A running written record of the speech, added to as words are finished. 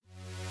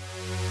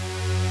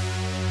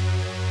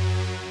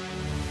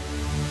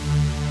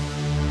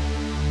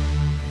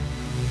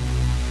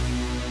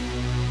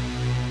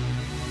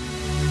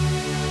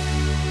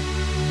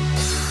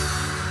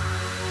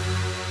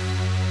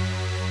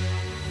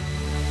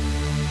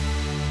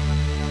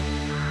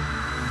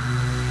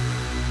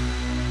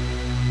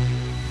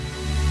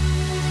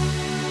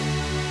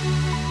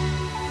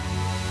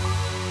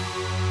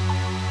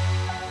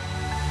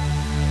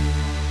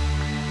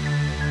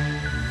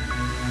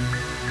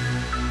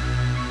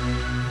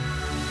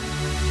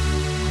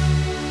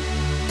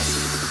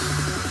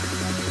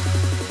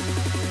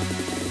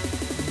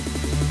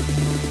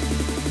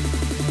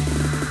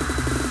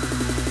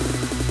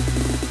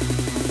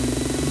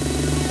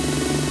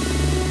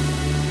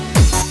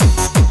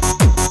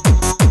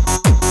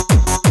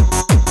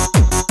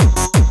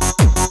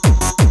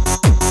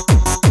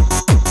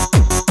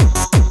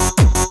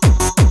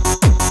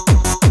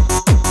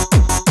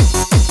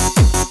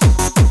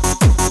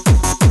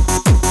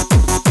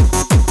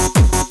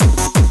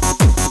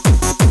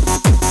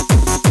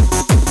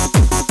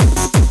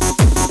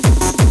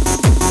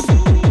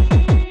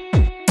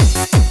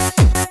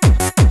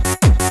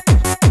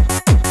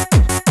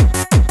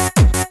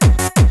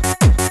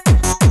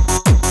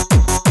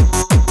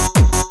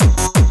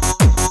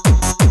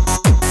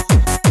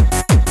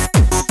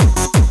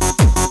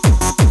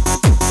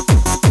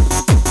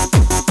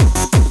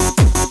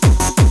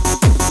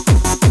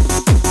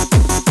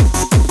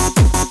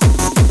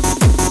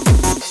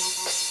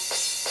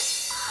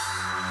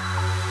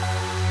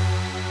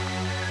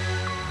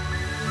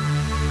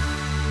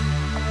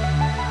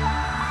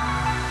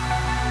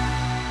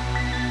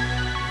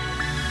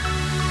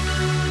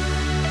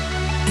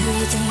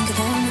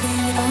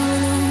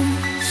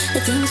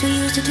things we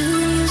used to do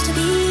and used to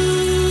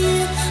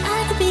be.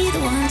 I could be the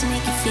one to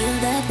make you feel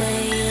that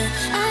way.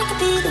 I could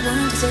be the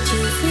one to set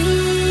you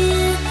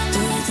free. Do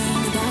you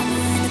think about me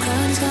when the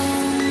crowd is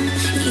gone?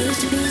 It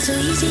used to be so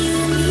easy, you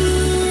and me.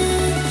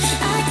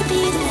 I could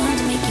be the one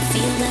to make you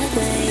feel that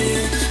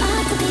way. I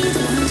could be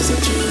the one to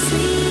set you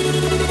free.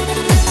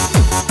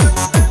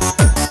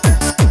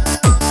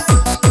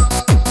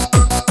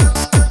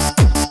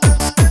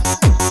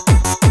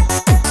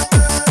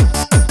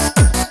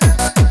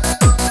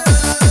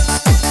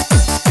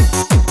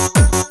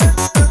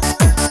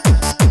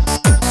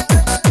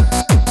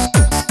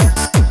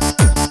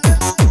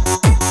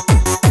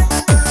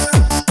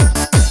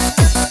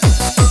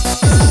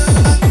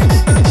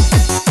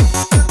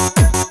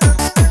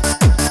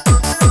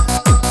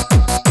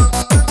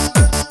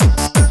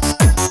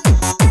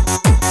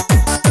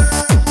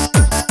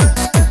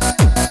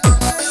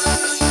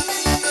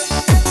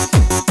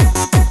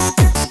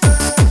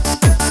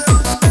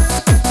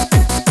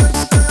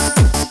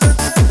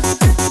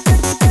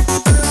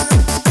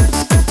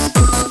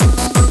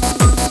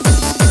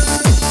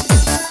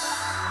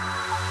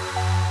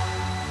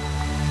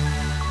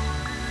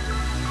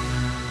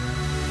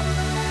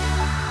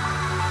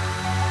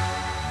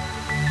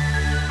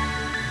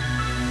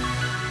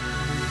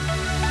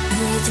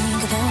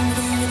 Think about me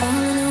when you're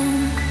all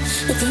alone.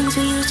 The things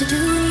we used to do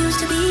and used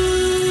to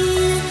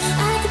be.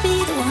 I could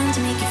be the one to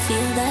make you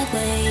feel that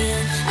way.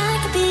 I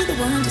could be the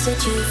one to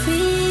set you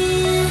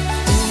free.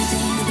 Do you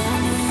think about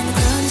me when the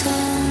crowd is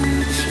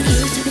gone? It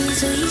used to be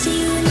so easy,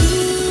 you and me.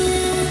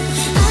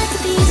 I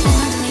could be the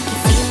one to make you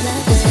feel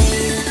that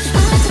way.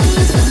 I could be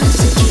the one to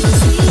set you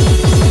free.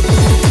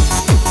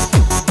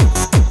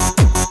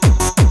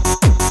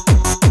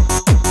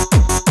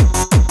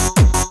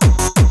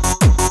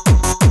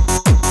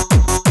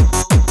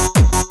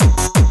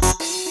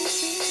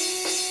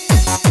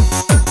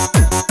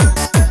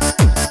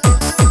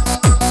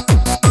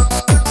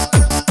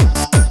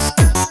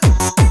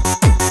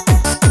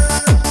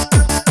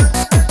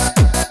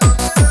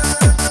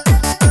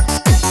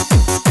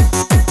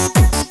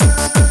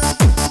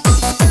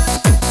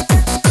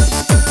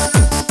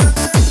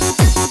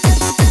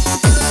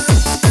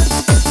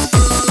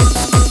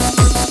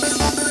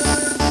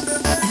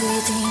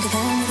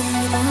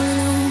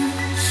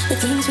 The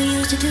things we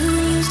used to do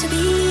and used to be.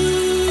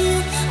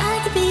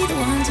 I could be the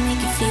one to make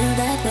you feel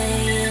that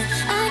way.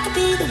 I could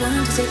be the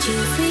one to set you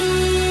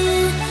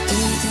free. Do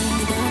you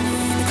think about me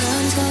when the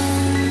crowd is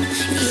gone?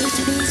 It used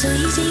to be so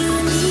easy, you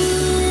and me.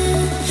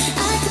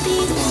 I could be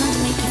the one to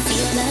make you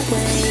feel that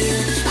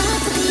way. I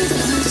could be the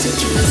one to set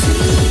you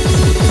free.